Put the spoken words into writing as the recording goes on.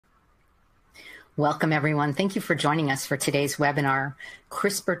Welcome, everyone. Thank you for joining us for today's webinar,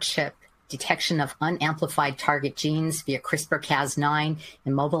 CRISPR-Chip, Detection of Unamplified Target Genes via CRISPR-Cas9,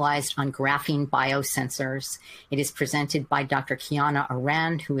 Immobilized on Graphene Biosensors. It is presented by Dr. Kiana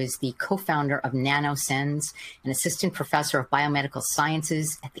Aran, who is the co-founder of Nanosens, an assistant professor of biomedical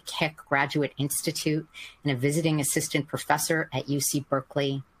sciences at the Keck Graduate Institute, and a visiting assistant professor at UC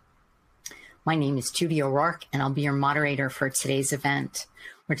Berkeley. My name is Judy O'Rourke, and I'll be your moderator for today's event.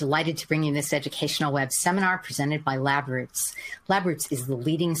 We're delighted to bring you this educational web seminar presented by LabRoots. LabRoots is the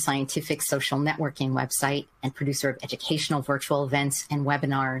leading scientific social networking website and producer of educational virtual events and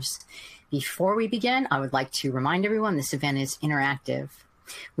webinars. Before we begin, I would like to remind everyone this event is interactive.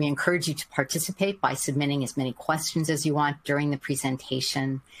 We encourage you to participate by submitting as many questions as you want during the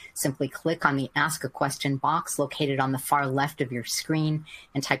presentation. Simply click on the Ask a Question box located on the far left of your screen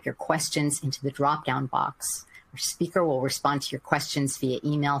and type your questions into the drop-down box. Our speaker will respond to your questions via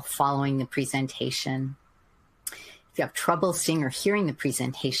email following the presentation. If you have trouble seeing or hearing the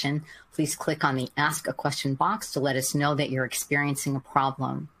presentation, please click on the Ask a Question box to let us know that you're experiencing a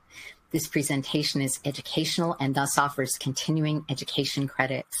problem. This presentation is educational and thus offers continuing education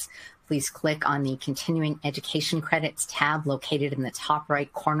credits. Please click on the Continuing Education Credits tab located in the top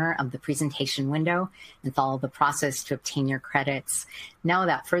right corner of the presentation window and follow the process to obtain your credits. Now,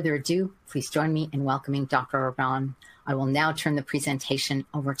 without further ado, please join me in welcoming Dr. Aran. I will now turn the presentation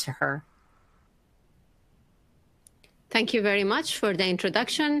over to her. Thank you very much for the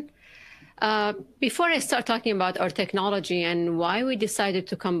introduction. Before I start talking about our technology and why we decided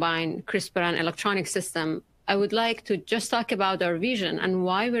to combine CRISPR and electronic system, I would like to just talk about our vision and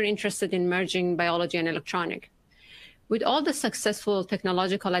why we're interested in merging biology and electronic. With all the successful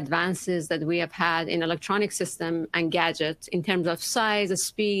technological advances that we have had in electronic system and gadgets in terms of size,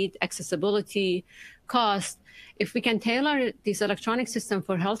 speed, accessibility, cost, if we can tailor this electronic system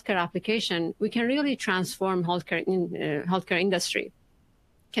for healthcare application, we can really transform healthcare industry.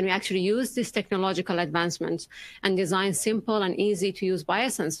 Can we actually use these technological advancements and design simple and easy to use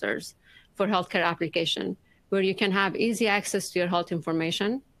biosensors for healthcare application, where you can have easy access to your health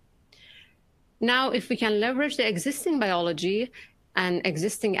information? Now, if we can leverage the existing biology and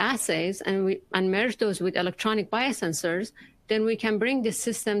existing assays and merge those with electronic biosensors, then we can bring this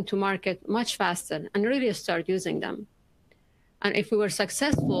system to market much faster and really start using them. And if we were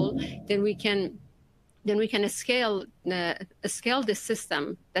successful, then we can scale this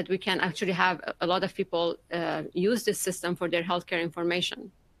system, that we can actually have a lot of people use this system for their healthcare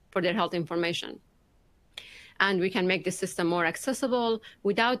information, for their health information. And we can make the system more accessible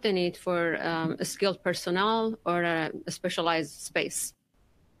without the need for a skilled personnel or a specialized space.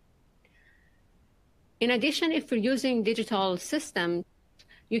 In addition, if we're using digital systems,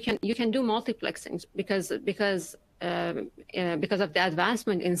 you can do multiplexing because of the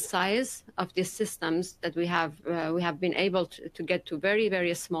advancement in size of these systems that we have been able to get to very,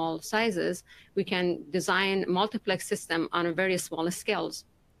 very small sizes. We can design multiplex system on a very small scales.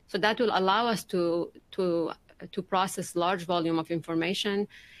 So that will allow us to process large volume of information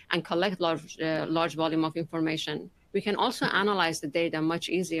and collect large volume of information. We can also analyze the data much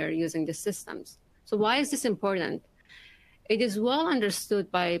easier using the systems. So why is this important? It is well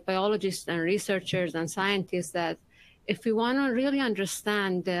understood by biologists and researchers and scientists that if we want to really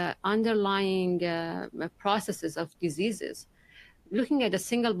understand the underlying processes of diseases, looking at a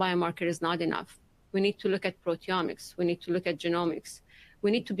single biomarker is not enough. We need to look at proteomics. We need to look at genomics. We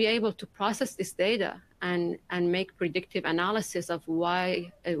need to be able to process this data and make predictive analysis of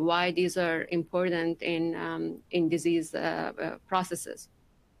why these are important in disease processes.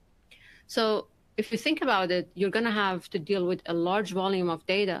 So if you think about it, you're going to have to deal with a large volume of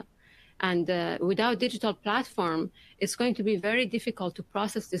data. And without digital platform, it's going to be very difficult to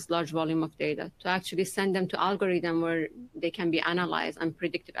process this large volume of data, to actually send them to algorithm where they can be analyzed and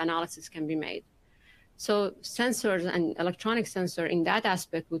predictive analysis can be made. So sensors and electronic sensor in that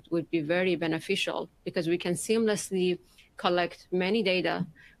aspect would be very beneficial because we can seamlessly collect many data.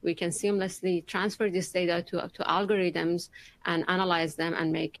 We can seamlessly transfer this data to algorithms and analyze them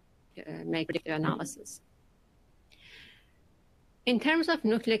and make predictive analysis. In terms of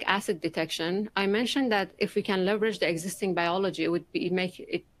nucleic acid detection, I mentioned that if we can leverage the existing biology, it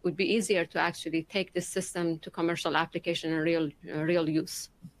would be easier to actually take this system to commercial application and real use.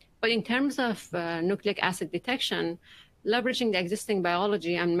 But in terms of nucleic acid detection, leveraging the existing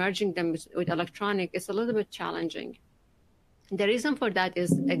biology and merging them with electronic is a little bit challenging. The reason for that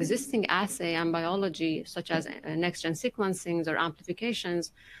is existing assay and biology, such as next-gen sequencings or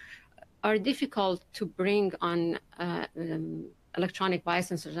amplifications, are difficult to bring on electronic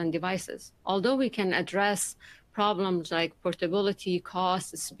biosensors and devices. Although we can address problems like portability,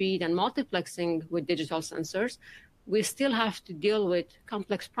 cost, speed, and multiplexing with digital sensors, we still have to deal with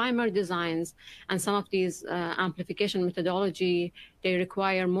complex primer designs, and some of these amplification methodology, they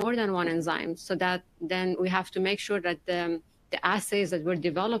require more than one enzyme. So that then we have to make sure that the assays that we're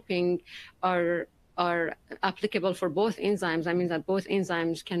developing are applicable for both enzymes. I mean that both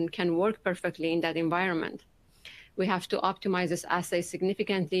enzymes can work perfectly in that environment. We have to optimize this assay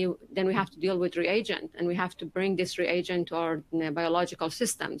significantly. Then we have to deal with reagent, and we have to bring this reagent to our biological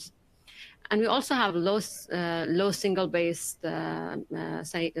systems. And we also have low single base per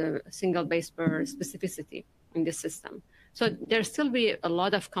specificity in this system. So there'll still be a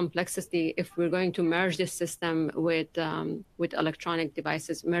lot of complexity if we're going to merge this system with electronic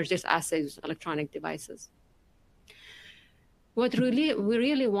devices, merge this assays with electronic devices. What we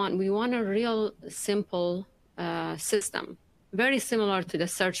really want, we want a real simple system, very similar to the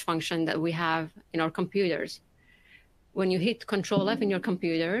search function that we have in our computers. When you hit Control F in your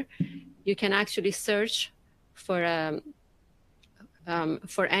computer, you can actually search for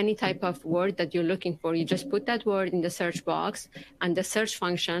any type of word that you're looking for. You just put that word in the search box, and the search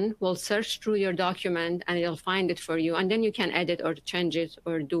function will search through your document, and it'll find it for you. And then you can edit or change it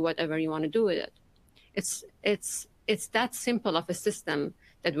or do whatever you want to do with it. It's that simple of a system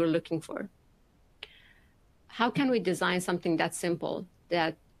that we're looking for. How can we design something that simple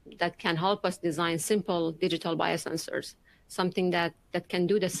that can help us design simple digital biosensors? Something that can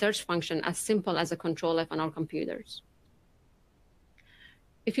do the search function as simple as a Control F on our computers.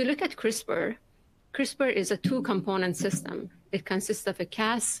 If you look at CRISPR, CRISPR is a two-component system. It consists of a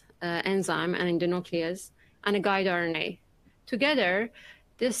Cas enzyme and the nucleus and a guide RNA. Together,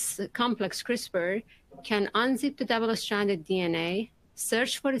 this complex CRISPR can unzip the double-stranded DNA,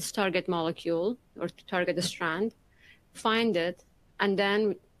 search for its target molecule or to target the strand, find it, and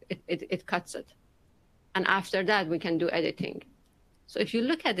then it cuts it. And after that, we can do editing. So if you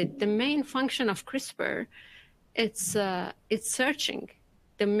look at it, the main function of CRISPR, it's searching.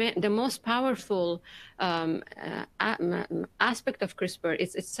 The most powerful aspect of CRISPR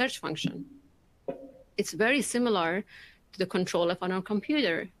is its search function. It's very similar to the Control F on our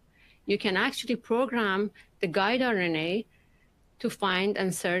computer. You can actually program the guide RNA to find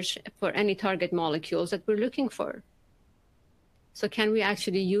and search for any target molecules that we're looking for. So can we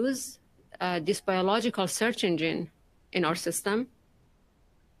actually use this biological search engine in our system?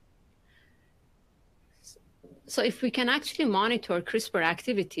 So if we can actually monitor CRISPR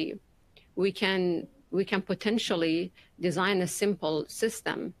activity, we can potentially design a simple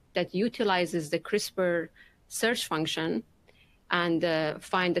system that utilizes the CRISPR search function and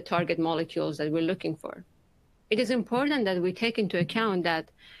find the target molecules that we're looking for. It is important that we take into account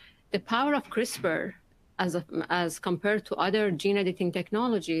that the power of CRISPR as compared to other gene editing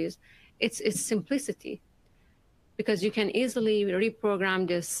technologies, it's simplicity, because you can easily reprogram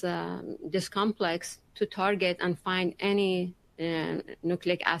this complex to target and find any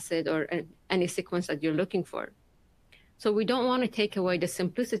nucleic acid or any sequence that you're looking for. So we don't want to take away the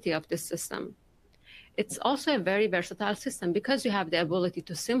simplicity of this system. It's also a very versatile system because you have the ability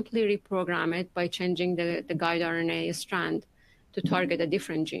to simply reprogram it by changing the guide RNA strand to target a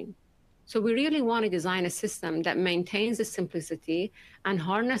different gene. So we really want to design a system that maintains the simplicity and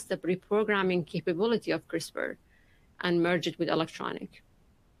harness the reprogramming capability of CRISPR and merge it with electronic.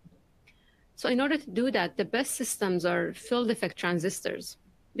 So in order to do that, the best systems are field effect transistors,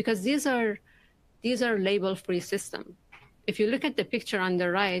 because these are label-free system. If you look at the picture on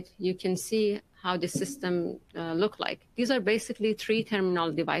the right, you can see how the system look like. These are basically three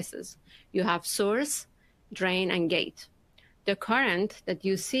terminal devices. You have source, drain, and gate. The current that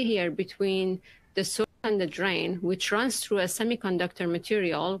you see here between the source and the drain, which runs through a semiconductor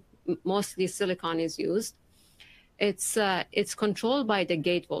material, mostly silicon is used, it's controlled by the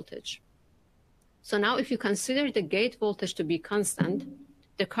gate voltage. So now if you consider the gate voltage to be constant,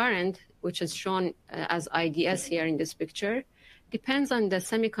 the current, which is shown as IDS here in this picture, depends on the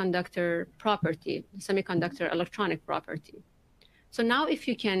semiconductor property, semiconductor electronic property. So now if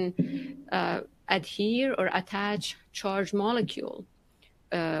you can adhere or attach charged molecule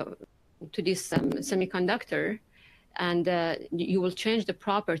to this semiconductor, and you will change the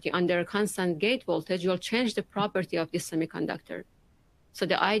property under a constant gate voltage, you'll change the property of this semiconductor. So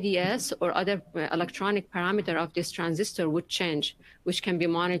the IDS or other electronic parameter of this transistor would change, which can be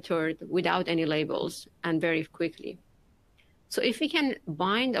monitored without any labels and very quickly. So if we can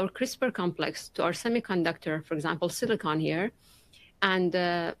bind our CRISPR complex to our semiconductor, for example, silicon here, and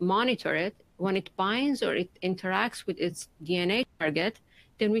monitor it, when it binds or it interacts with its DNA target,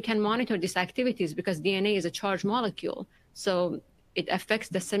 then we can monitor these activities because DNA is a charged molecule. So it affects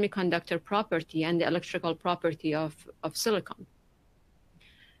the semiconductor property and the electrical property of silicon.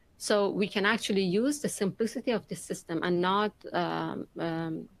 So we can actually use the simplicity of the system and not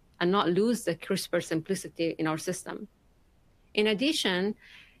lose the CRISPR simplicity in our system. In addition,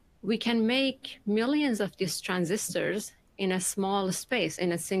 we can make millions of these transistors in a small space,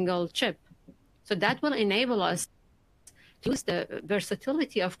 in a single chip. So that will enable us to use the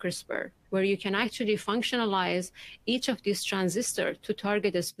versatility of CRISPR, where you can actually functionalize each of these transistors to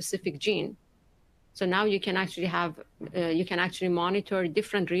target a specific gene. So now you can actually have, you can actually monitor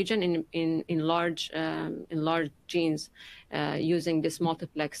different region in large genes using this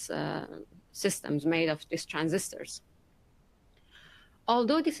multiplex systems made of these transistors.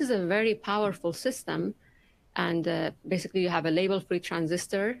 Although this is a very powerful system, and basically you have a label-free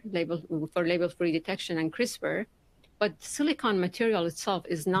transistor for label-free detection and CRISPR, but silicon material itself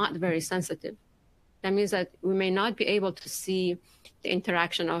is not very sensitive. That means that we may not be able to see the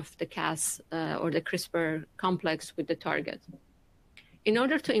interaction of the Cas or the CRISPR complex with the target. In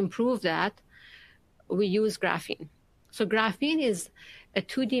order to improve that, we use graphene. So graphene is a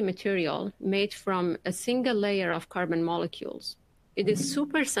 2D material made from a single layer of carbon molecules. It is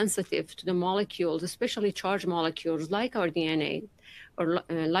super sensitive to the molecules, especially charged molecules like our DNA or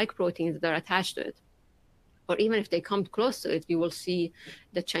like proteins that are attached to it. Or even if they come close to it, you will see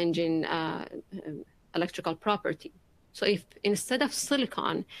the change in electrical property. So if instead of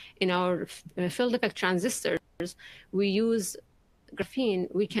silicon in our field effect transistors, we use graphene,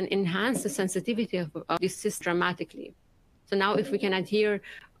 we can enhance the sensitivity of this system dramatically. So now if we can adhere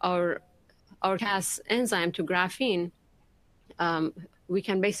our Cas enzyme to graphene, we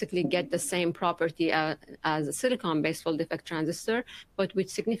can basically get the same property as a silicon-based field effect transistor, but with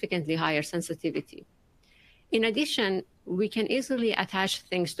significantly higher sensitivity. In addition, we can easily attach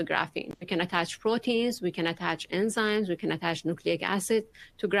things to graphene. We can attach proteins, we can attach enzymes, we can attach nucleic acid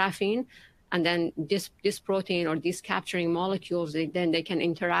to graphene, and then this protein or these capturing molecules, then they can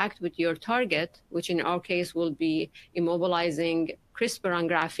interact with your target, which in our case will be immobilizing CRISPR on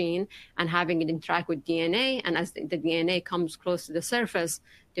graphene and having it interact with DNA. And as the DNA comes close to the surface,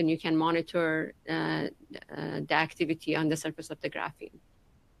 then you can monitor the activity on the surface of the graphene.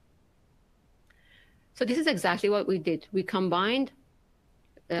 So this is exactly what we did. We combined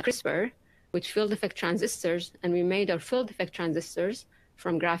CRISPR with field effect transistors, and we made our field effect transistors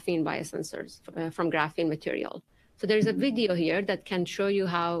from graphene biosensors, from graphene material. So there's a video here that can show you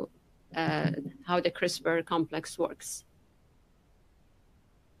how the CRISPR complex works.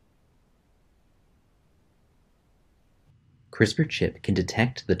 CRISPR-Chip can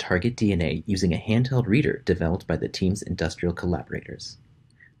detect the target DNA using a handheld reader developed by the team's industrial collaborators.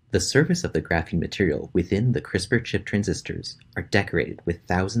 The surface of the graphene material within the CRISPR-Chip transistors are decorated with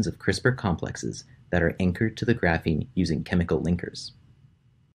thousands of CRISPR complexes that are anchored to the graphene using chemical linkers.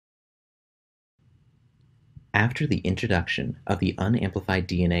 After the introduction of the unamplified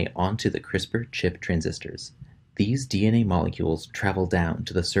DNA onto the CRISPR-Chip transistors, these DNA molecules travel down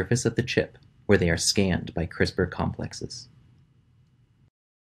to the surface of the chip where they are scanned by CRISPR complexes.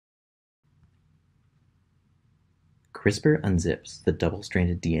 CRISPR unzips the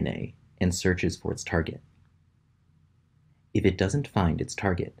double-stranded DNA and searches for its target. If it doesn't find its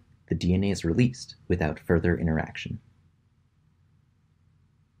target, the DNA is released without further interaction.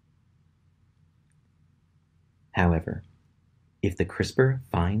 However, if the CRISPR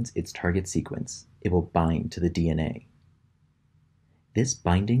finds its target sequence, it will bind to the DNA. This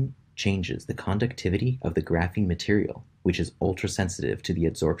binding changes the conductivity of the graphene material, which is ultrasensitive to the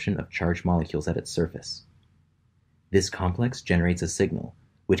absorption of charged molecules at its surface. This complex generates a signal,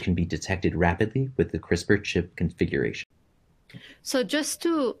 which can be detected rapidly with the CRISPR-Chip configuration. So just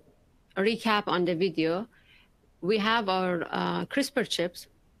to recap on the video, we have our CRISPR chips,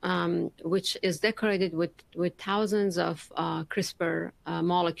 which is decorated with thousands of CRISPR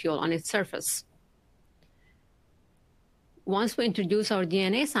molecule on its surface. Once we introduce our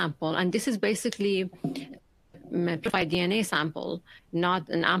DNA sample, and this is basically a purified DNA sample, not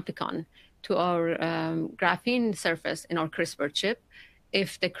an amplicon, to our graphene surface in our CRISPR chip,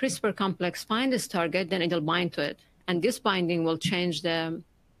 if the CRISPR complex finds this target, then it'll bind to it. And this binding will change the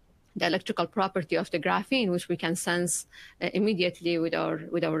electrical property of the graphene, which we can sense immediately with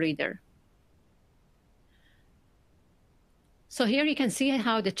our reader. So here you can see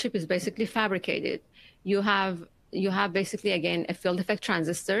how the chip is basically fabricated. You have basically, again, a field effect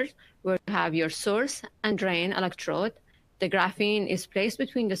transistor where you have your source and drain electrode. The graphene is placed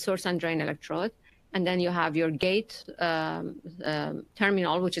between the source and drain electrode, and then you have your gate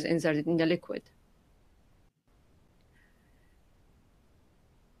terminal, which is inserted in the liquid.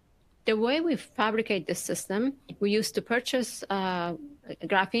 The way we fabricate this system, we used to purchase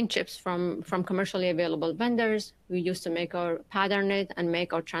graphene chips from commercially available vendors. We used to make our pattern it and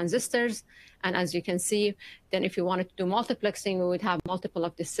make our transistors. And as you can see, then if you wanted to do multiplexing, we would have multiple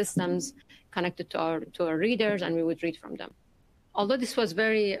of these systems connected to our readers, and we would read from them. Although this was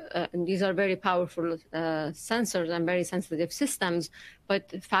these are very powerful sensors and very sensitive systems,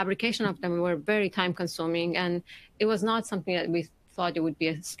 but fabrication of them were very time consuming, and it was not something that we thought it would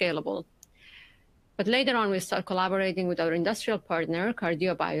be scalable. But later on, we started collaborating with our industrial partner,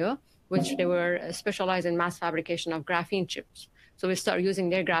 CardioBio, which they were specialized in mass fabrication of graphene chips. So we started using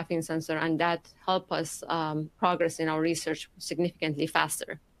their graphene sensor, and that helped us progress in our research significantly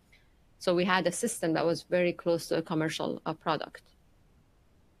faster. So we had a system that was very close to a commercial product.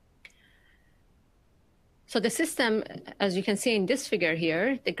 So the system, as you can see in this figure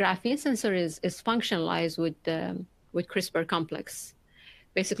here, the graphene sensor is functionalized with CRISPR complex.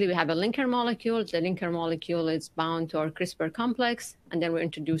 Basically, we have a linker molecule. The linker molecule is bound to our CRISPR complex, and then we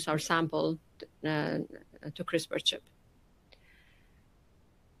introduce our sample to CRISPR-Chip.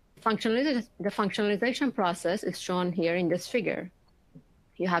 The functionalization process is shown here in this figure.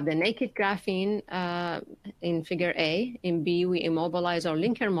 You have the naked graphene in figure A. In B, we immobilize our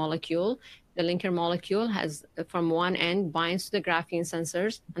linker molecule. The linker molecule has, from one end, binds to the graphene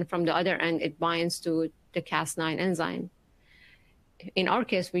sensors, and from the other end, it binds to the Cas9 enzyme. In our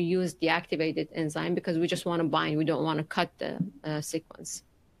case, we use the activated enzyme because we just want to bind. We don't want to cut the sequence.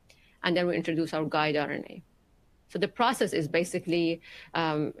 And then we introduce our guide RNA. So the process is basically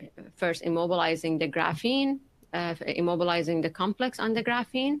first immobilizing the graphene, immobilizing the complex on the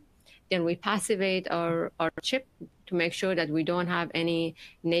graphene. Then we passivate our chip to make sure that we don't have any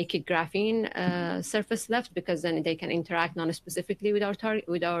naked graphene surface left, because then they can interact non-specifically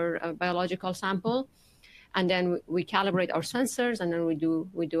with our biological sample. And then we calibrate our sensors, and then we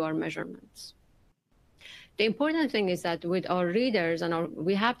do our measurements. The important thing is that with our readers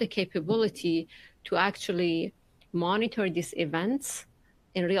we have the capability to actually monitor these events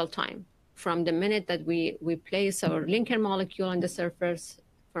in real time. From the minute that we place our linker molecule on the surface,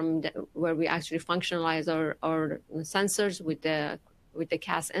 where we actually functionalize our sensors with the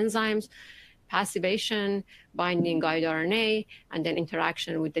Cas enzymes, passivation, binding guide RNA, and then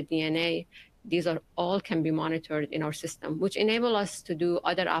interaction with the DNA. These are all can be monitored in our system, which enable us to do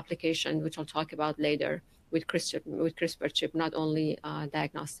other applications, which I'll talk about later with CRISPR-Chip, not only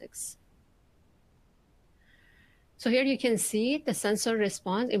diagnostics. So here you can see the sensor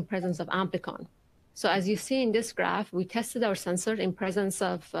response in presence of amplicon. So as you see in this graph, we tested our sensor in presence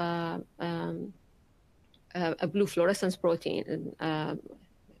of a blue fluorescence protein, an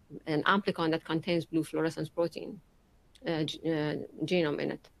amplicon that contains blue fluorescence protein genome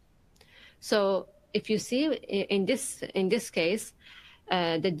in it. So if you see in this case,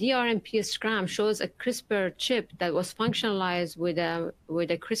 the DRMP scram shows a CRISPR chip that was functionalized with a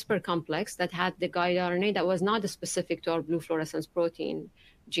CRISPR complex that had the guide RNA that was not specific to our blue fluorescence protein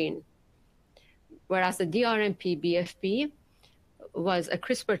gene. Whereas the DRMP BFP was a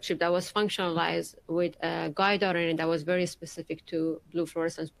CRISPR chip that was functionalized with a guide RNA that was very specific to blue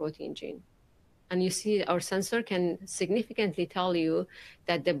fluorescence protein gene. And you see our sensor can significantly tell you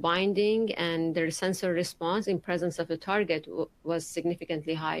that the binding and the sensor response in presence of the target was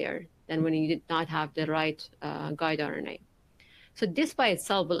significantly higher than when you did not have the right guide RNA. So this by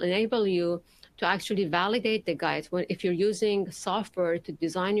itself will enable you to actually validate the guides. If you're using software to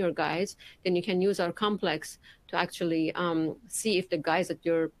design your guides, then you can use our complex to actually see if the guides that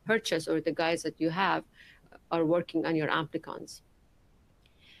you purchase or the guides that you have are working on your amplicons.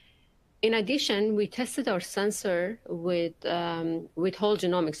 In addition, we tested our sensor with whole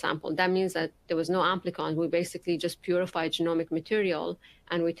genomic sample. That means that there was no amplicon. We basically just purified genomic material,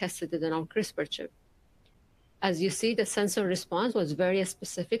 and we tested it in our CRISPR chip. As you see, the sensor response was very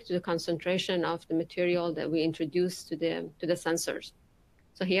specific to the concentration of the material that we introduced to the sensors.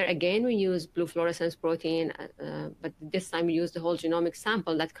 So here again, we use blue fluorescence protein, but this time we used the whole genomic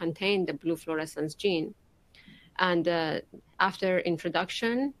sample that contained the blue fluorescence gene. And after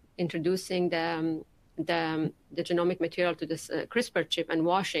introducing the genomic material to this CRISPR chip and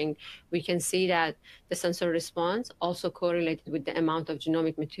washing, we can see that the sensor response also correlated with the amount of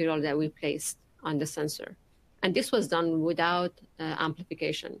genomic material that we placed on the sensor. And this was done without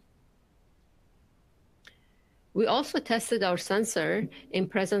amplification. We also tested our sensor in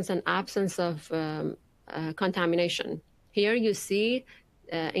presence and absence of contamination. Here you see,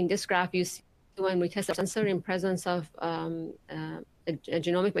 in this graph, you see when we test our sensor in presence of a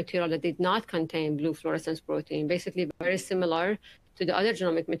genomic material that did not contain blue fluorescence protein, basically very similar to the other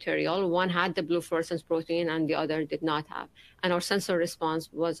genomic material. One had the blue fluorescence protein and the other did not have. And our sensor response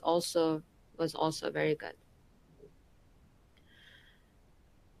was also very good.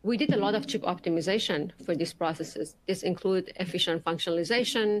 We did a lot of chip optimization for these processes. This include efficient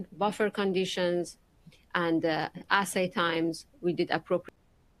functionalization, buffer conditions, and assay times. We did appropriate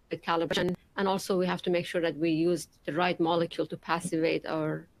calibration, and also we have to make sure that we used the right molecule to passivate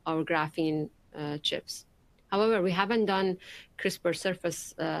our graphene chips. However, we haven't done CRISPR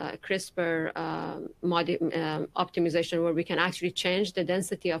optimization where we can actually change the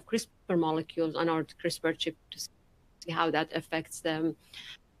density of CRISPR molecules on our CRISPR chip to see how that affects the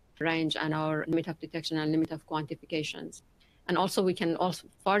range and our limit of detection and limit of quantifications. And also we can also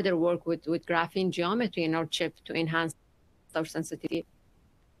further work with graphene geometry in our chip to enhance our sensitivity.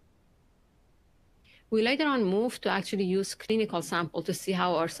 We later on moved to actually use clinical sample to see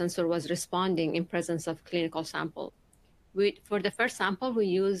how our sensor was responding in presence of clinical sample. For the first sample, we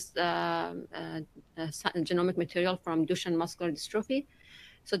used genomic material from Duchenne muscular dystrophy.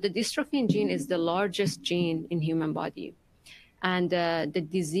 So the dystrophin gene is the largest gene in human body. And the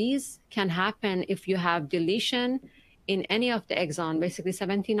disease can happen if you have deletion in any of the exon, basically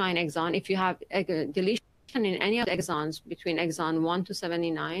 79 exon. If you have a deletion in any of the exons between exon 1 to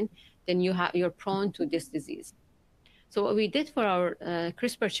 79, then you're prone to this disease. So what we did for our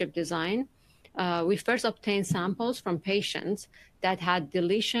CRISPR chip design, we first obtained samples from patients that had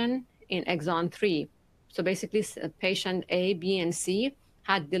deletion in exon 3. So basically, patient A, B, and C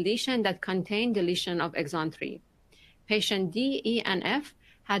had deletion that contained deletion of exon 3. Patient D, E, and F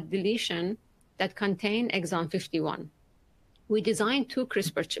had deletion that contained exon 51. We designed two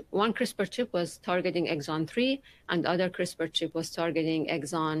CRISPR chips. One CRISPR chip was targeting exon 3, and the other CRISPR chip was targeting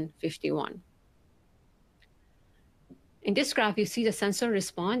exon 51. In this graph, you see the sensor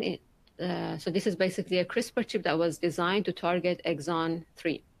respond. So this is basically a CRISPR chip that was designed to target exon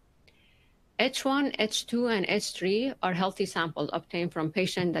 3. H1, H2, and H3 are healthy samples obtained from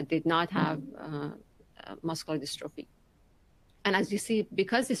patients that did not have muscular dystrophy. And as you see,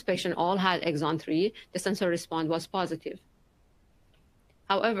 because this patient all had exon 3, the sensor response was positive.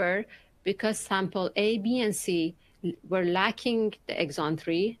 However, because sample A, B, and C were lacking the exon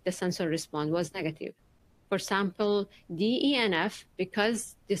 3, the sensor response was negative. For sample D, E, and F,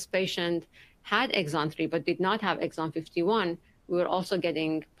 because this patient had exon 3 but did not have exon 51, we were also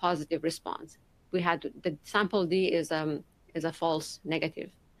getting positive response. We had the sample D is a false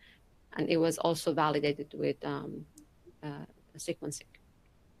negative, and it was also validated with sequencing.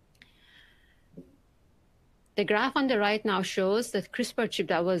 The graph on the right now shows that CRISPR chip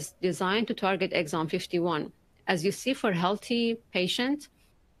that was designed to target exon 51. As you see for healthy patients,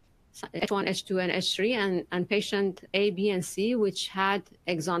 H1, H2, and H3, and patient A, B, and C, which had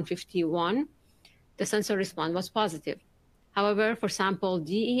exon 51, the sensor response was positive. However, for sample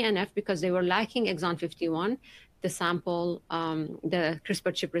D, E, and F, because they were lacking exon 51, the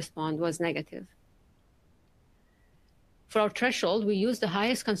CRISPR chip response was negative. For our threshold, we used the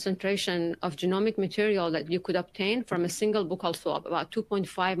highest concentration of genomic material that you could obtain from a single buccal swab, about 2.5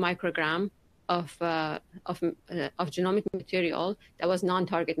 microgram of genomic material that was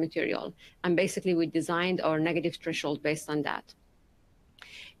non-target material. And basically, we designed our negative threshold based on that.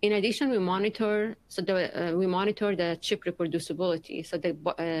 In addition, we monitor the chip reproducibility. So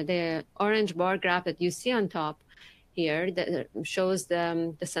the orange bar graph that you see on top here that shows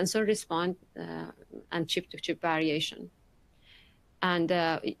the sensor response and chip-to-chip variation. And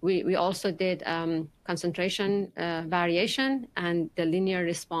we also did concentration variation, and the linear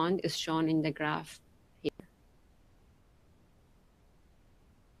response is shown in the graph here.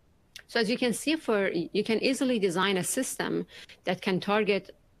 So as you can see, you can easily design a system that can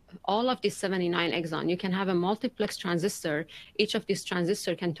target all of these 79 exons. You can have a multiplex transistor. Each of these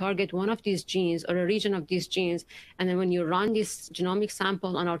transistors can target one of these genes or a region of these genes. And then when you run this genomic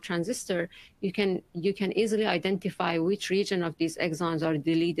sample on our transistor, you can easily identify which region of these exons are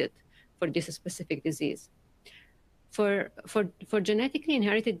deleted for this specific disease. For genetically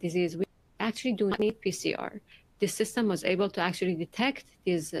inherited disease, we actually do not need PCR. This system was able to actually detect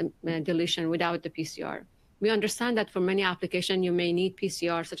this deletion without the PCR. We understand that for many applications, you may need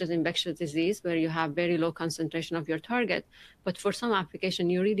PCR, such as infectious disease, where you have very low concentration of your target. But for some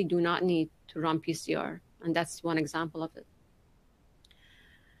application, you really do not need to run PCR. And that's one example of it.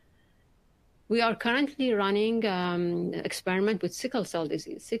 We are currently running experiment with sickle cell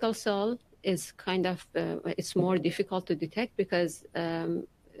disease. Sickle cell is it's more difficult to detect because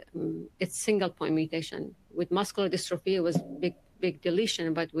it's single point mutation. With muscular dystrophy, it was big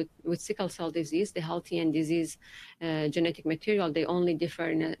deletion, but with sickle cell disease, the healthy and disease genetic material, they only differ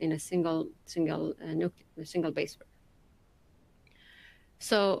in a single base pair.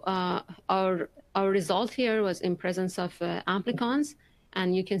 So our result here was in presence of amplicons.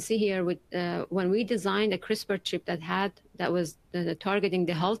 And you can see here with when we designed a CRISPR chip that was targeting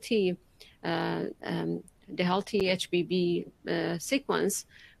the healthy HBB sequence,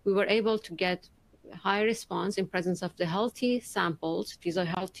 we were able to get high response in presence of the healthy samples. These are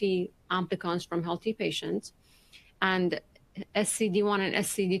healthy amplicons from healthy patients. And SCD1 and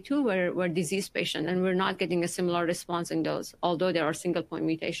SCD2 were diseased patients, and we're not getting a similar response in those, although there are single point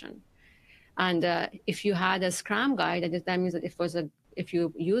mutation. And if you had a SCRAM guide, that means that if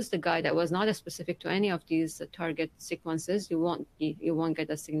you used a guide that was not specific to any of these target sequences, you won't get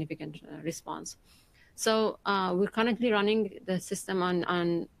a significant response. So we're currently running the system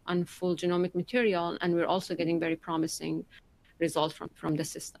on full genomic material, and we're also getting very promising results from the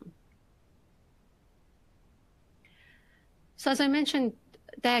system. So as I mentioned,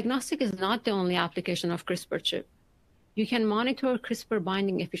 diagnostic is not the only application of CRISPR-Chip. You can monitor CRISPR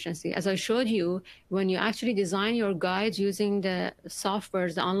binding efficiency. As I showed you, when you actually design your guides using the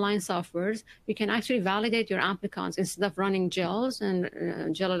softwares, the online softwares, you can actually validate your amplicons. Instead of running gels and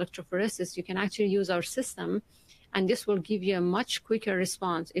gel electrophoresis, you can actually use our system, and this will give you a much quicker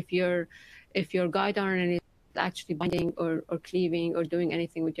response if your guide RNA is actually binding or cleaving or doing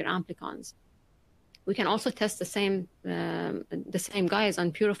anything with your amplicons. We can also test the same guides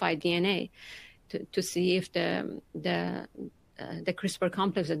on purified DNA to see if the CRISPR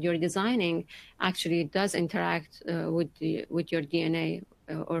complex that you're designing actually does interact with your DNA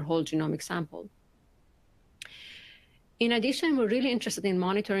or whole genomic sample. In addition, we're really interested in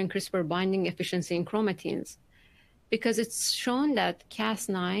monitoring CRISPR binding efficiency in chromatins, because it's shown that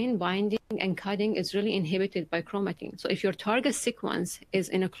Cas9 binding and cutting is really inhibited by chromatin. So if your target sequence is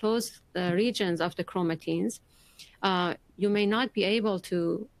in a closed regions of the chromatins, you may not be able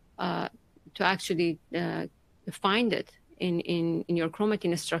to actually find it in your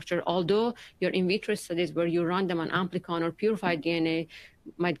chromatin structure, although your in vitro studies where you run them on amplicon or purified DNA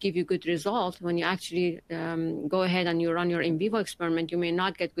might give you good results. When you actually go ahead and you run your in vivo experiment, you may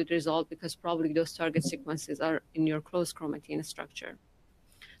not get good results because probably those target sequences are in your closed chromatin structure.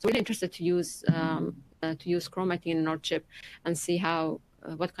 So we're interested to use chromatin in our chip and see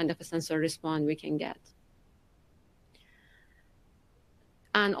what kind of a sensor response we can get.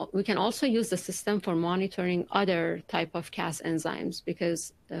 And we can also use the system for monitoring other type of Cas enzymes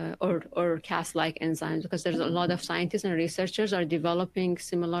or Cas-like enzymes, because there's a lot of scientists and researchers are developing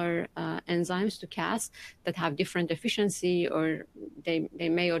similar enzymes to Cas that have different efficiency, or they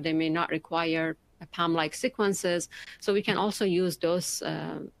may or they may not require PAM-like sequences. So we can also use those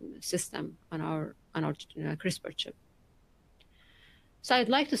system on our CRISPR chip. So I'd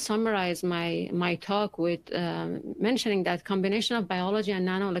like to summarize my talk with mentioning that combination of biology and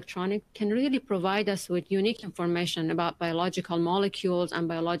nanoelectronics can really provide us with unique information about biological molecules and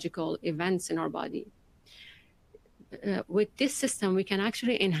biological events in our body. With this system, we can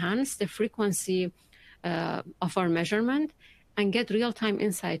actually enhance the frequency of our measurement and get real-time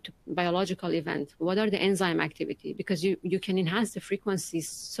insight to biological events. What are the enzyme activity? Because you can enhance the frequencies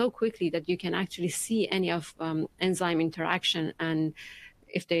so quickly that you can actually see any of enzyme interaction, and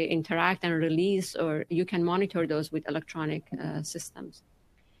if they interact and release, or you can monitor those with electronic systems.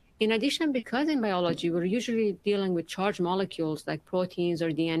 In addition, because in biology, we're usually dealing with charged molecules like proteins or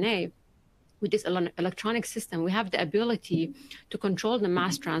DNA, with this electronic system, we have the ability to control the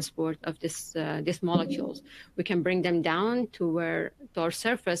mass transport of these molecules. We can bring them down to our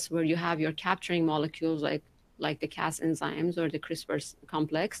surface where you have your capturing molecules like the Cas enzymes or the CRISPR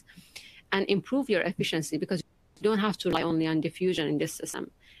complex, and improve your efficiency, because you don't have to rely only on diffusion in this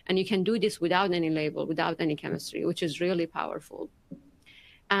system. And you can do this without any label, without any chemistry, which is really powerful.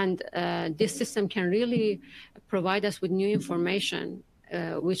 And this system can really provide us with new information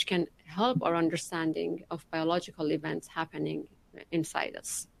which can help our understanding of biological events happening inside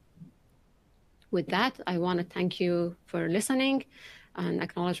us. With that, I want to thank you for listening, and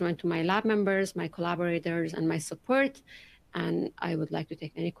acknowledgement to my lab members, my collaborators, and my support. And I would like to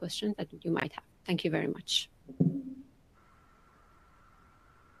take any questions that you might have. Thank you very much.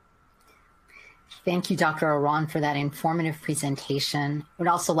 Thank you, Dr. Aran, for that informative presentation. I would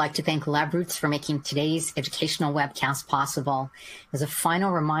also like to thank LabRoots for making today's educational webcast possible. As a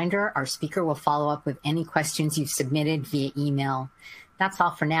final reminder, our speaker will follow up with any questions you've submitted via email. That's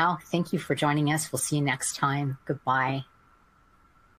all for now. Thank you for joining us. We'll see you next time. Goodbye.